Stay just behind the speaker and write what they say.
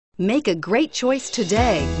Make a great choice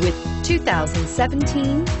today with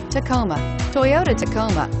 2017 Tacoma. Toyota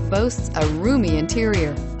Tacoma boasts a roomy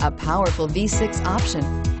interior, a powerful V6 option,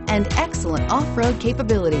 and excellent off-road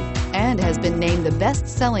capability, and has been named the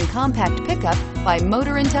best-selling compact pickup by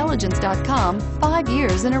MotorIntelligence.com 5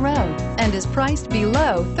 years in a row, and is priced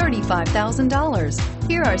below $35,000.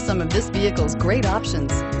 Here are some of this vehicle's great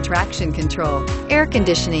options: traction control, air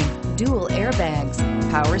conditioning, dual airbags,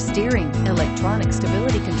 power steering, electronic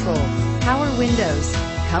stability control, power windows,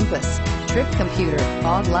 compass, trip computer,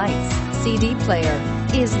 fog lights, CD player.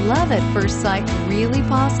 Is love at first sight really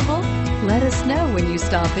possible? Let us know when you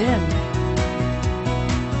stop in.